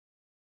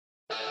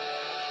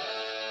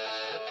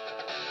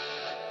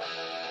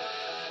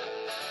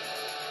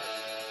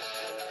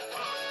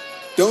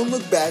Don't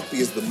look back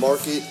because the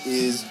market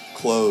is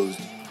closed.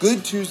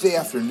 Good Tuesday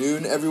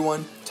afternoon,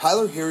 everyone.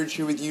 Tyler Herridge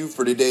here with you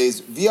for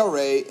today's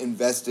VRA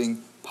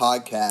Investing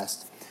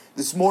Podcast.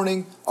 This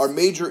morning, our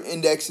major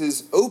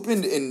indexes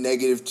opened in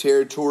negative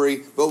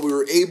territory, but we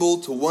were able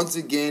to once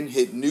again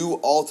hit new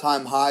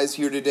all-time highs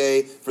here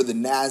today for the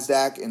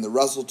NASDAQ and the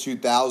Russell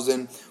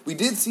 2000. We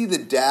did see the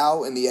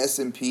Dow and the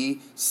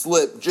S&P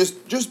slip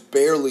just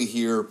barely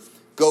here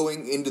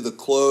going into the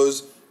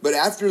close. But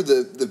after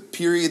the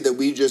period that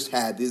we just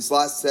had, these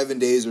last 7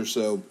 days or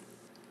so,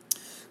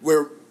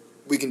 where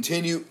we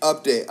continue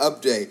update,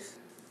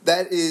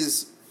 that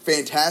is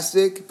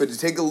fantastic. But to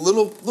take a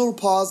little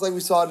pause like we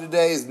saw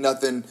today is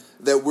nothing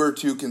that we're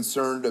too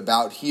concerned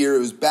about here. It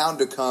was bound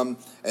to come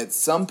at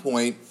some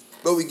point,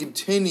 but we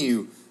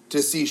continue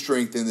to see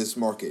strength in this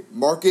market.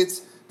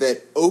 Markets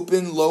that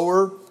open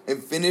lower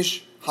and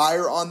finish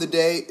higher on the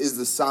day is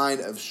the sign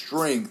of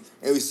strength.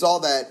 And we saw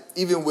that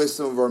even with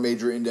some of our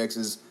major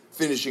indexes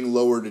finishing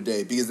lower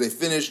today because they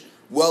finished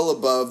well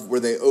above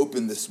where they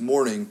opened this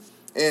morning.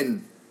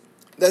 And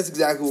that's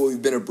exactly what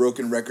we've been a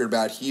broken record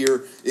about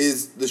here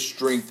is the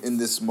strength in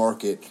this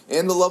market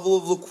and the level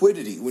of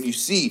liquidity. When you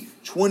see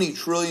 $20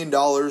 trillion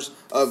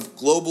of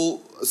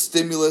global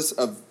stimulus,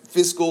 of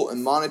fiscal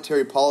and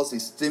monetary policy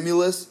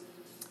stimulus,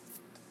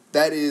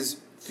 that is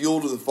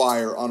fuel to the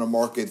fire on a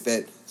market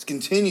that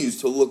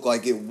continues to look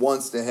like it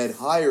wants to head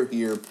higher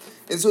here.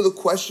 And so the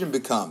question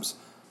becomes,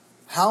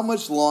 how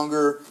much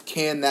longer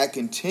can that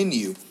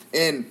continue?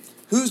 And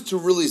who's to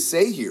really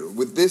say here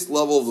with this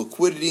level of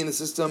liquidity in the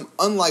system,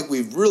 unlike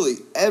we've really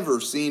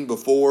ever seen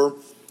before?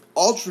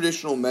 All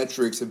traditional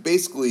metrics have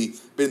basically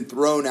been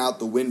thrown out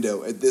the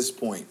window at this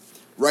point.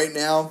 Right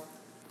now,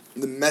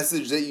 the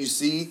message that you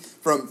see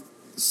from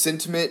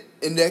sentiment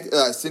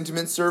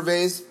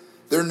surveys,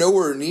 they're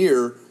nowhere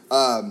near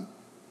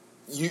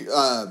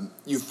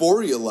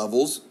euphoria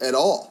levels at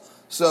all.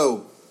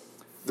 So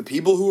the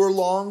people who are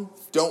long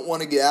don't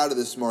want to get out of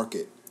this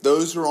market.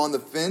 Those who are on the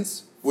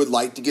fence would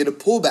like to get a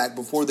pullback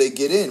before they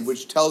get in,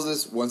 which tells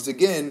us, once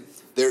again,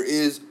 there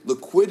is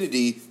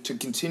liquidity to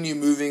continue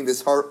moving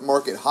this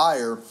market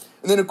higher.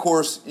 And then, of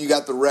course, you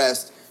got the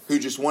rest who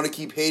just want to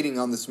keep hating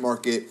on this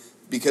market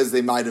because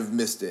they might have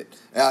missed it.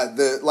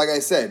 Like I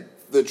said,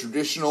 the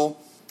traditional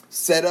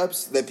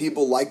setups that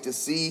people like to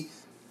see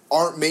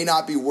may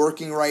not be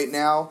working right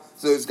now.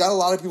 So it's got a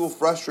lot of people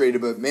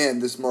frustrated, but man,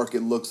 this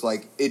market looks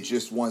like it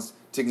just wants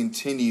to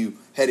continue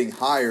heading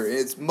higher. And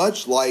it's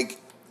much like,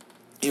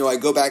 I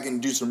go back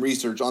and do some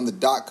research on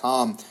the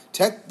 .com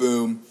tech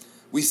boom.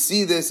 We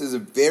see this as a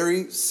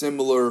very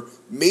similar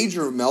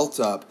major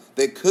melt-up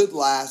that could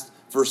last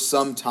for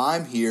some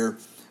time here.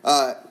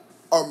 Our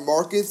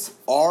markets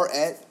are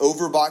at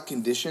overbought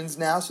conditions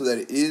now, so that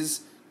it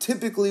is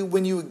typically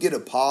when you would get a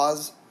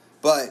pause,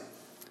 but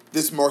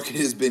this market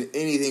has been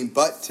anything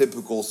but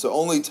typical, so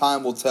only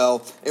time will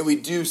tell. And we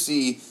do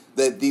see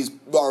that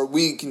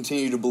we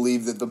continue to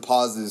believe that the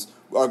pauses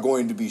are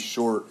going to be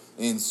short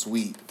and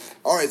sweet.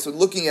 All right, so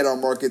looking at our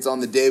markets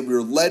on the day, we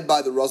were led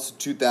by the Russell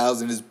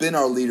 2000, has been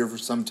our leader for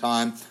some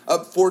time,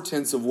 up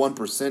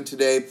 0.4%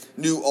 today,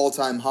 new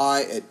all-time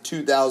high at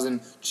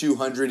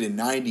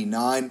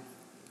 2,299.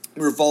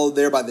 We were followed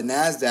there by the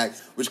NASDAQ,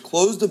 which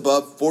closed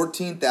above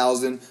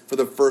 14,000 for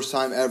the first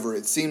time ever.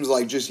 It seems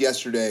like just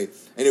yesterday,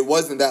 and it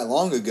wasn't that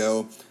long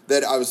ago,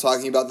 that I was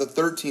talking about the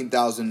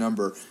 13,000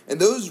 number. And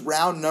those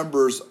round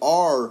numbers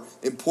are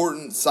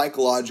important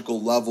psychological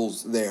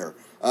levels there.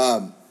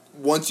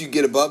 Once you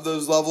get above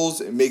those levels,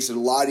 it makes it a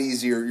lot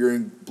easier. You're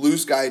in blue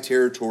sky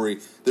territory.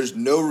 There's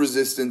no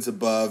resistance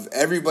above.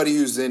 Everybody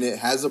who's in it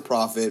has a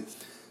profit.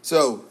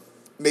 So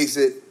it makes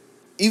it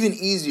even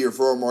easier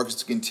for our markets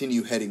to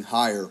continue heading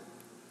higher.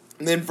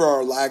 And then for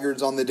our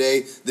laggards on the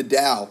day, the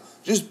Dow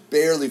just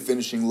barely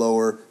finishing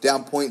lower,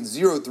 down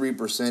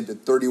 0.03% to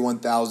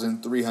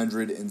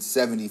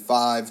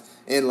 31,375.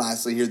 And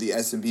lastly here, the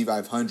S&P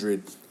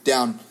 500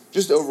 down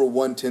just over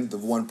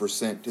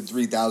 0.1% to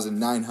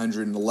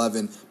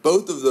 3,911.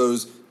 Both of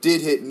those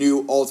did hit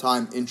new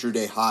all-time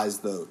intraday highs,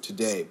 though,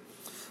 today.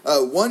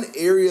 One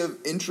area of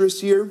interest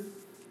here,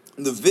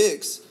 the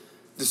VIX,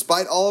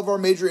 despite all of our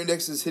major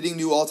indexes hitting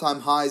new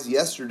all-time highs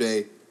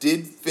yesterday,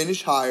 did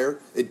finish higher.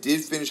 It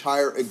did finish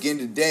higher again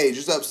today,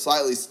 just up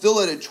slightly, still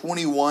at a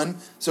 21.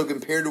 So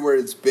compared to where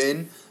it's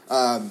been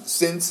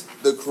since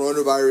the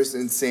coronavirus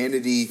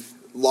insanity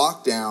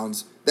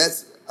lockdowns,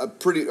 that's a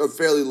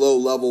fairly low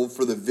level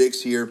for the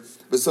VIX here,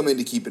 but something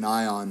to keep an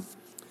eye on.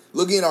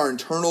 Looking at our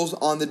internals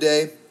on the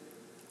day,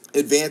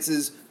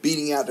 advances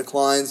beating out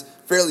declines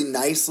fairly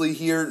nicely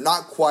here,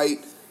 not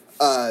quite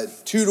 2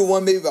 to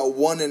 1, maybe about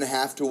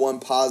 1.5 to 1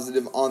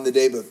 positive on the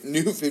day, but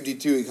new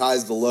 52-week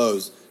highs to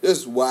lows.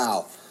 Just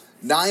wow.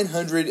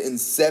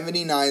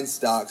 979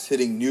 stocks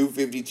hitting new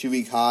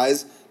 52-week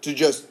highs to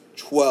just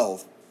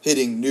 12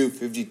 hitting new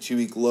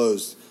 52-week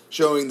lows,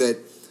 showing that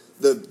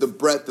the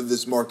breadth of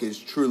this market is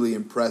truly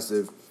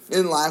impressive.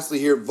 And lastly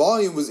here,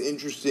 volume was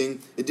interesting.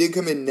 It did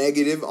come in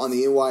negative on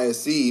the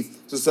NYSE,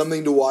 so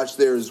something to watch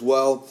there as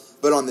well.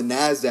 But on the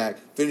NASDAQ,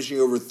 finishing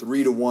over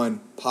 3 to 1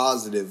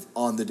 positive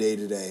on the day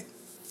today.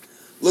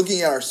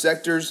 Looking at our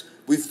sectors,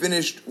 we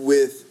finished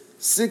with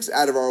 6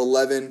 out of our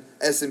 11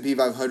 S&P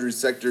 500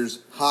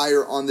 sectors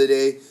higher on the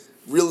day.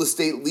 Real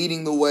estate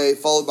leading the way,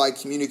 followed by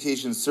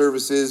communication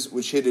services,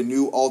 which hit a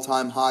new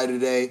all-time high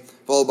today,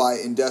 followed by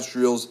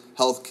industrials,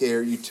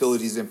 healthcare,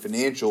 utilities, and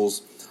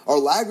financials. Our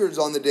laggards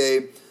on the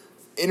day,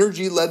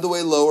 energy led the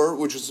way lower,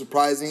 which was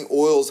surprising.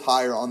 Oil's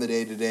higher on the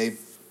day today,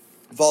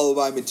 followed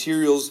by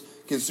materials,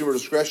 consumer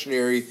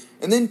discretionary,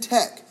 and then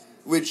tech,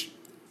 which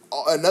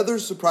another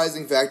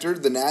surprising factor.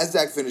 The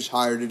NASDAQ finished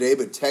higher today,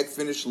 but tech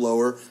finished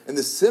lower, and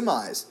the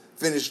semis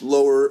finished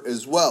lower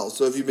as well.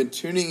 So if you've been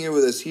tuning in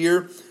with us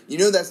here, you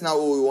know that's not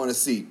what we want to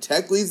see.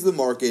 Tech leads the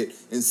market,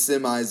 and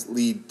semis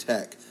lead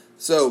tech.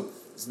 So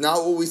it's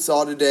not what we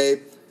saw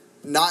today.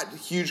 Not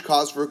huge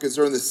cause for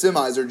concern. The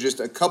semis are just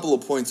a couple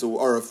of points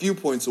or a few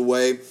points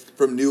away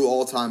from new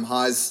all-time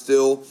highs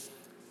still.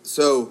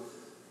 So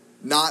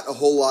not a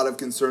whole lot of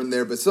concern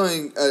there, but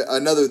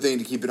another thing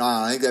to keep an eye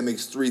on. I think that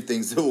makes 3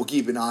 things that we'll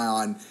keep an eye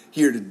on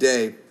here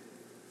today.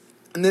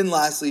 And then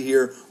lastly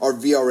here, our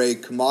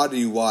VRA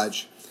Commodity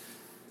Watch.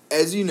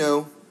 As you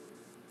know,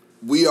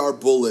 we are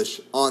bullish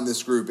on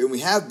this group, and we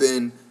have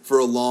been for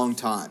a long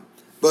time.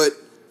 But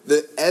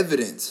the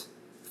evidence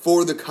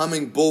for the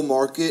coming bull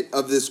market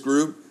of this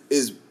group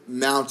is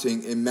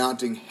mounting and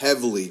mounting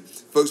heavily.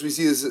 Folks, we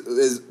see this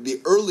as the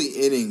early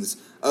innings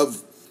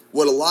of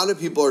what a lot of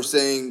people are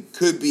saying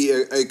could be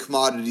a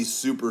commodity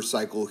super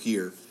cycle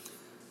here.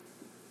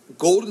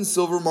 Gold and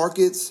silver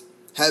markets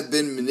have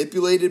been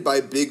manipulated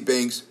by big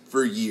banks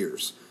for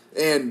years.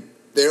 And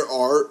there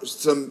are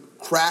some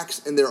cracks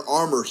in their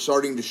armor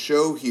starting to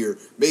show here,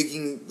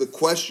 making the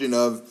question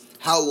of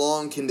how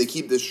long can they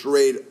keep this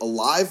charade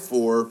alive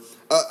for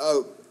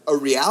a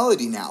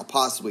reality now,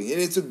 possibly.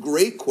 And it's a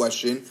great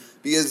question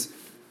because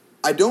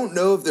I don't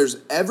know if there's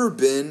ever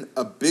been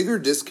a bigger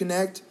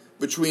disconnect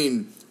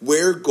between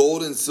where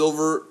gold and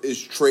silver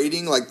is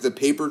trading, like the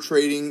paper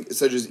trading,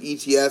 such as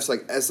ETFs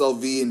like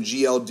SLV and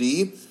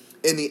GLD,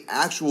 and the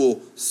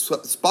actual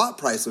spot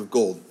price of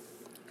gold.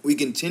 We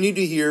continue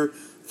to hear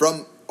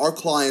from our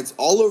clients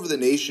all over the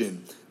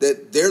nation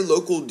that their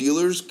local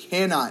dealers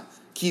cannot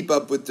keep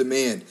up with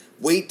demand.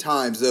 Wait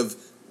times of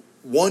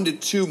 1 to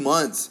 2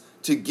 months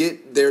to get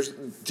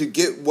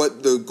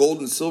what the gold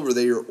and silver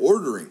they are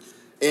ordering,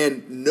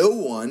 and no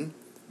one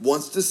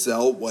wants to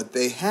sell what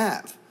they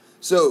have.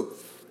 So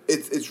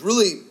it's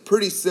really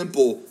pretty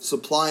simple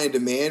supply and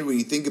demand when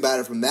you think about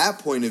it from that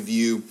point of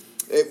view.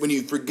 When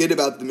you forget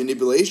about the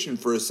manipulation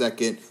for a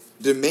second,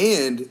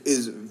 demand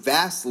is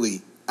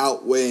vastly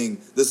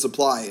outweighing the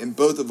supply in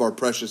both of our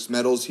precious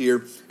metals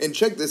here. And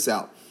check this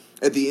out.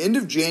 At the end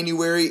of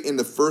January and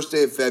the first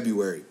day of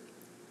February,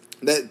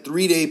 that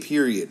 3-day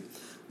period,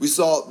 we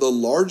saw the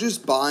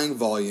largest buying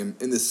volume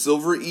in the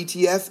silver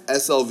ETF,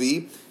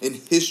 SLV, in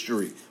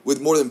history, with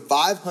more than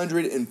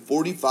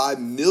 545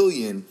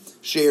 million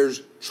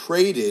shares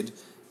traded.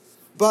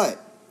 But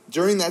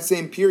during that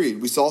same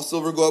period, we saw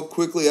silver go up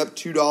quickly, up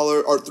 $2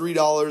 or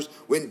 $3,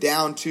 went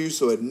down $2,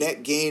 so a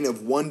net gain of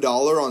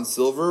 $1 on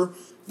silver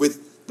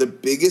with the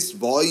biggest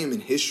volume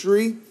in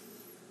history.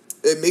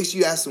 It makes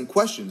you ask some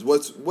questions.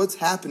 What's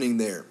happening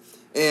there?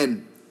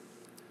 And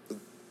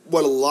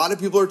what a lot of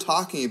people are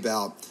talking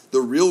about, the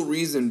real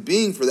reason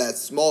being for that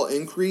small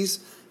increase,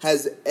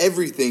 has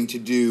everything to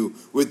do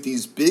with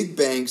these big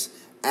banks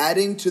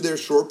adding to their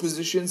short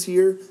positions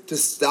here to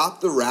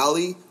stop the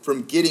rally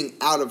from getting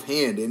out of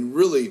hand and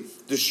really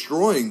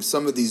destroying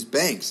some of these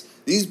banks.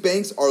 These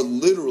banks are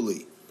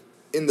literally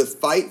in the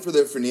fight for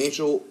their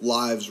financial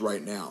lives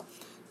right now.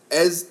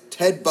 As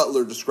Ted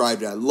Butler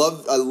described it, I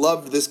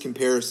loved this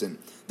comparison.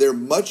 They're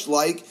much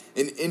like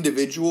an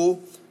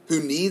individual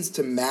who needs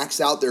to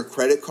max out their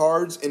credit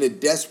cards in a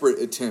desperate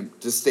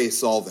attempt to stay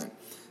solvent.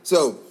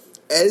 So,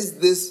 as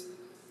this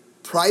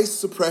price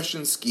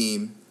suppression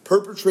scheme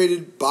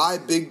perpetrated by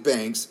big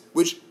banks,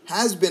 which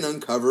has been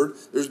uncovered,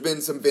 there's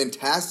been some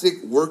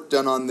fantastic work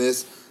done on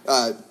this.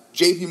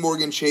 JP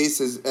Morgan Chase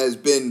has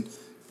been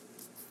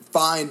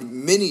fined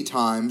many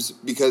times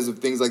because of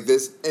things like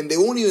this, and they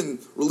won't even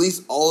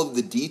release all of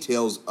the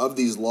details of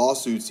these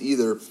lawsuits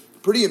either.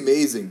 Pretty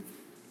amazing.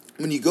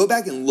 When you go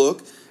back and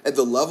look at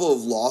the level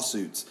of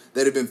lawsuits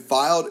that have been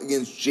filed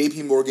against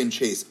JP Morgan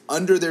Chase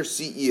under their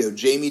CEO,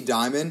 Jamie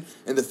Dimon,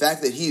 and the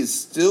fact that he is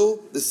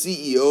still the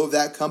CEO of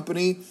that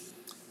company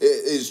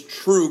is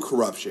true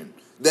corruption.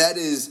 That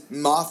is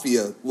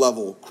mafia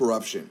level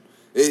corruption.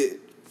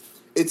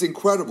 It's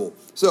incredible.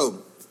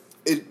 So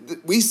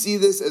we see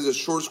this as a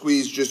short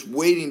squeeze just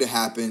waiting to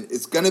happen.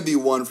 It's going to be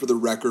one for the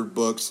record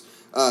books.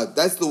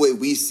 That's the way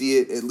we see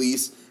it, at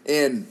least.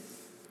 And,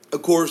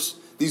 of course,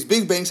 these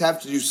big banks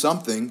have to do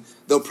something.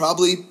 They'll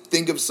probably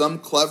think of some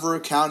clever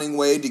accounting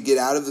way to get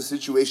out of the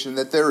situation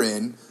that they're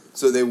in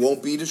so they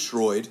won't be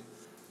destroyed.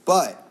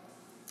 But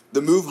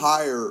the move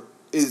higher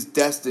is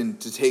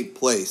destined to take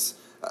place.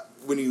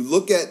 When you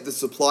look at the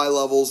supply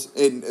levels,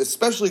 and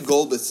especially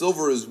gold, but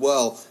silver as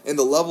well, and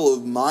the level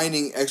of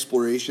mining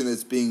exploration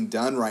that's being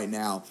done right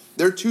now,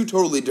 they're two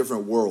totally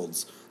different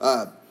worlds.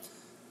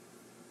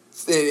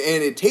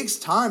 And it takes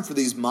time for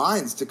these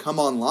mines to come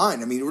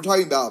online. I mean, we're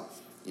talking about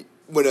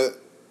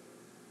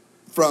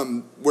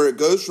from where it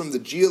goes from the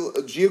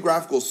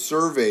geographical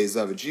surveys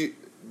of it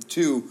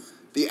to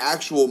the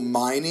actual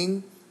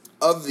mining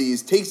of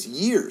these takes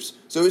years.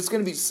 So it's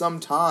going to be some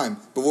time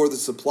before the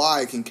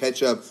supply can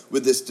catch up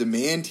with this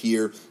demand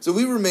here. So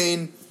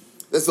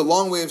that's a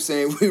long way of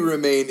saying we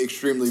remain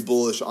extremely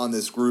bullish on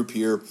this group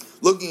here.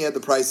 Looking at the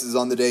prices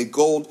on the day,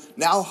 gold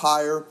now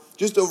higher,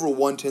 just over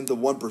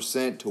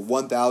 0.1% to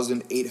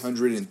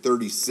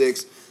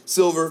 1,836.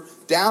 Silver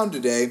down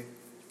today,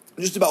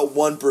 just about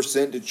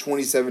 1% to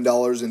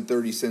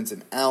 $27.30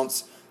 an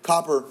ounce.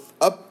 Copper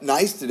up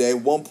nice today,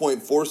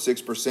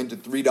 1.46% to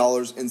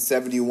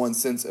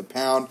 $3.71 a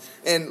pound.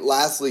 And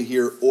lastly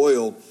here,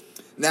 oil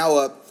now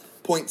up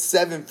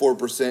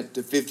 0.74%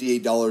 to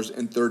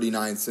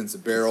 $58.39 a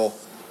barrel.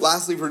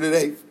 Lastly for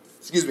today,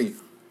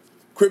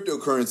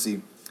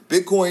 cryptocurrency.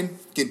 Bitcoin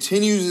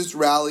continues its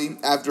rally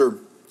after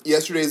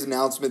yesterday's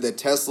announcement that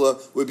Tesla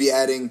would be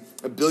adding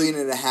 $1.5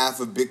 billion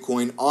of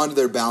Bitcoin onto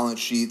their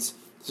balance sheets.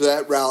 So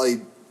that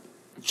rally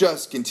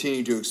just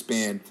continued to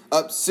expand,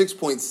 up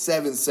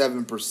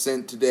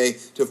 6.77% today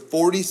to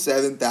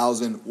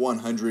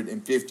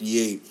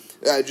 47,158.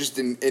 Just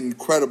an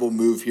incredible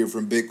move here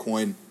from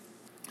Bitcoin.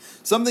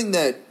 Something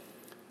that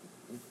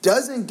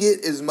doesn't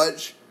get as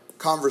much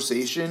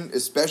conversation,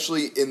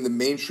 especially in the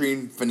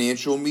mainstream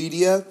financial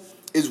media,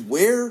 is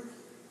where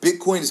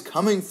Bitcoin is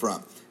coming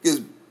from.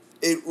 Because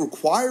it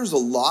requires a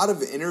lot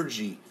of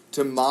energy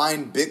to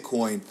mine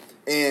Bitcoin,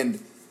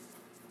 and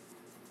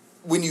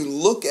when you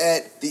look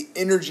at the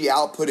energy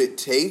output it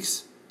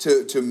takes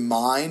to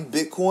mine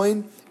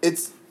Bitcoin,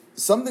 it's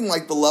something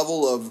like the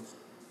level of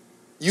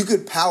you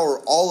could power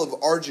all of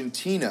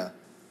Argentina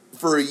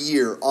for a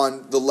year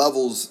on the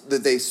levels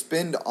that they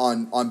spend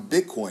on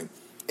Bitcoin.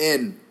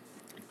 And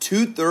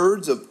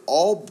 2/3 of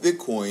all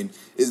Bitcoin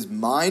is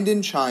mined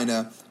in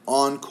China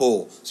on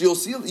coal. So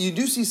you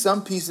do see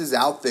some pieces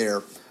out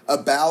there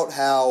about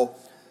how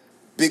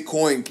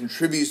Bitcoin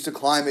contributes to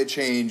climate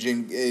change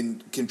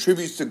and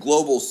contributes to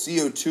global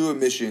CO2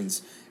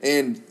 emissions.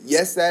 And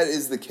yes, that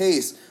is the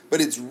case,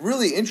 but it's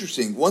really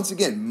interesting. Once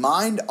again,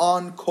 mined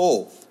on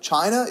coal.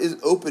 China is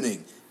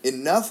opening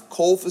enough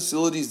coal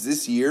facilities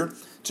this year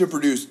to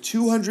produce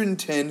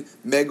 210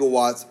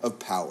 megawatts of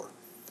power.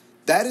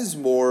 That is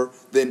more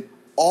than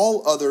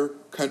all other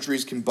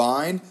countries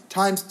combined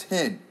times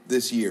 10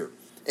 this year.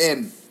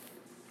 And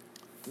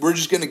we're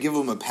just going to give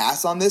them a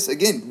pass on this.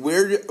 Again,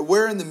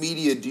 where in the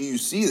media do you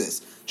see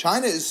this?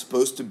 China is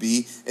supposed to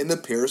be in the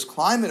Paris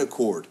Climate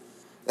Accord.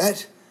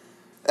 That's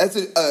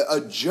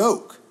a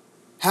joke.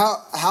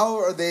 How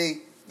are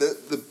they,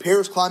 the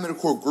Paris Climate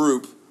Accord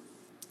group,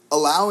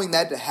 allowing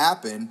that to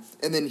happen?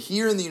 And then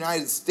here in the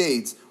United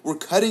States, we're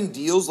cutting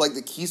deals like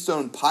the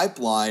Keystone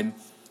Pipeline,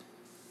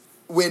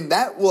 when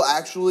that will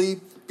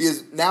actually,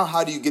 because now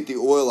how do you get the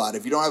oil out?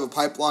 If you don't have a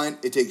pipeline,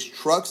 it takes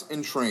trucks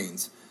and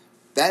trains.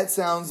 That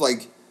sounds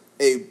like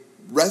a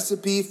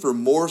recipe for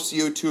more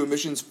CO2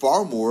 emissions,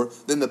 far more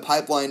than the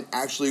pipeline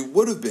actually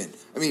would have been.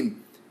 I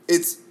mean,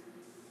 it's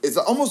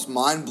almost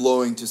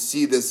mind-blowing to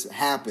see this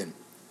happen,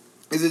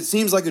 because it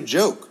seems like a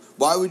joke.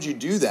 Why would you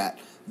do that?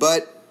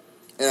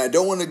 And I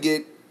don't want to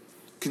get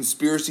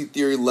conspiracy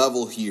theory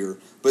level here,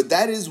 but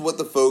that is what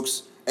the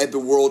folks at the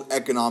World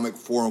Economic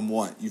Forum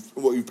want.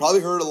 You've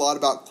probably heard a lot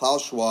about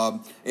Klaus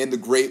Schwab and the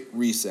Great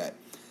Reset.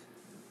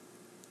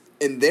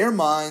 In their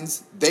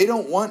minds, they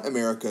don't want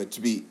America to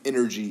be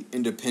energy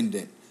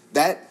independent.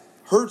 That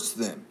hurts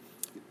them.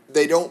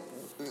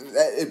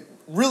 It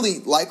really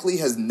likely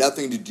has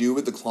nothing to do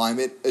with the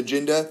climate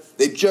agenda.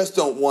 They just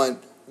don't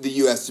want the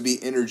U.S. to be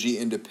energy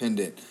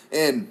independent.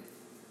 And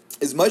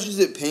as much as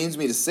it pains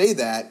me to say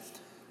that,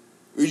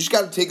 we just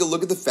got to take a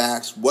look at the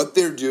facts, what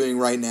they're doing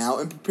right now,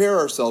 and prepare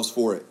ourselves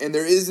for it. And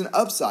there is an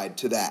upside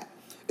to that.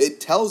 It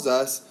tells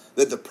us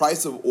that the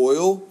price of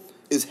oil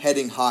is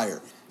heading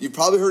higher. You've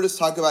probably heard us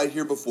talk about it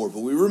here before, but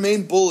we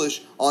remain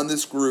bullish on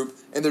this group,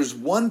 and there's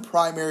one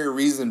primary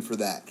reason for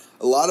that.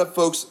 A lot of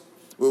folks,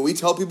 when we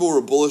tell people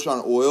we're bullish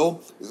on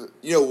oil,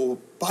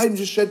 Biden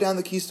just shut down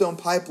the Keystone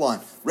Pipeline.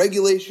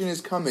 Regulation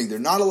is coming. They're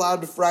not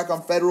allowed to frack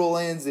on federal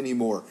lands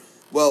anymore.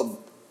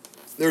 Well,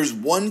 there's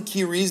one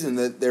key reason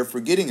that they're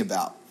forgetting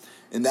about,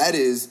 and that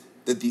is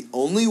that the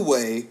only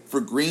way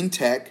for green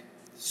tech,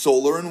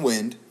 solar and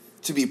wind,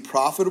 to be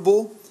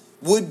profitable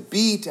would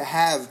be to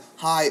have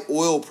high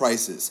oil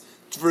prices.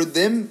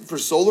 For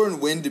solar and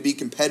wind to be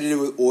competitive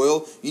with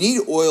oil, you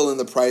need oil in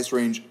the price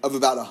range of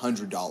about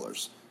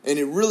 $100. And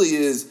it really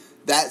is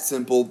that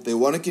simple. They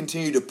want to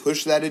continue to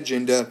push that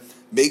agenda,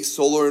 make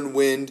solar and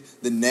wind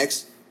the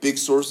next big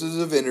sources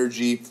of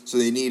energy, so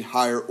they need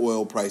higher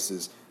oil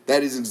prices.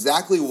 That is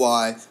exactly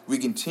why we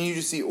continue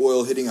to see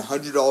oil hitting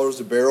 $100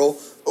 a barrel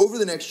over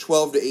the next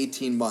 12 to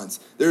 18 months.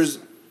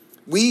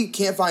 We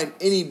can't find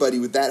anybody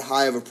with that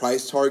high of a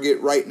price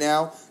target right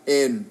now,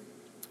 and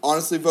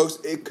honestly, folks,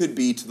 it could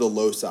be to the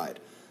low side.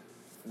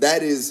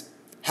 That is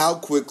how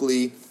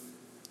quickly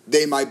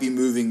they might be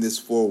moving this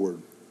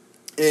forward.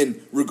 And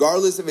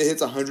regardless if it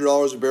hits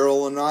 $100 a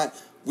barrel or not,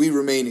 we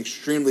remain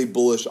extremely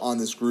bullish on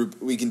this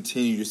group. We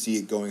continue to see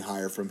it going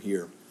higher from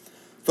here.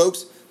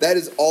 Folks, that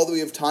is all that we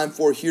have time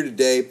for here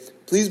today.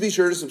 Please be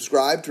sure to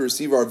subscribe to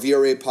receive our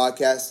VRA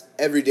podcast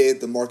every day at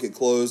the market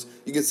close.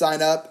 You can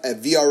sign up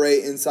at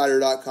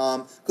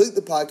VRAinsider.com. Click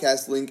the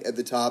podcast link at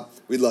the top.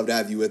 We'd love to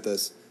have you with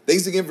us.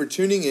 Thanks again for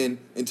tuning in.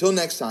 Until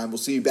next time, we'll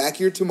see you back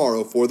here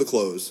tomorrow for the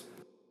close.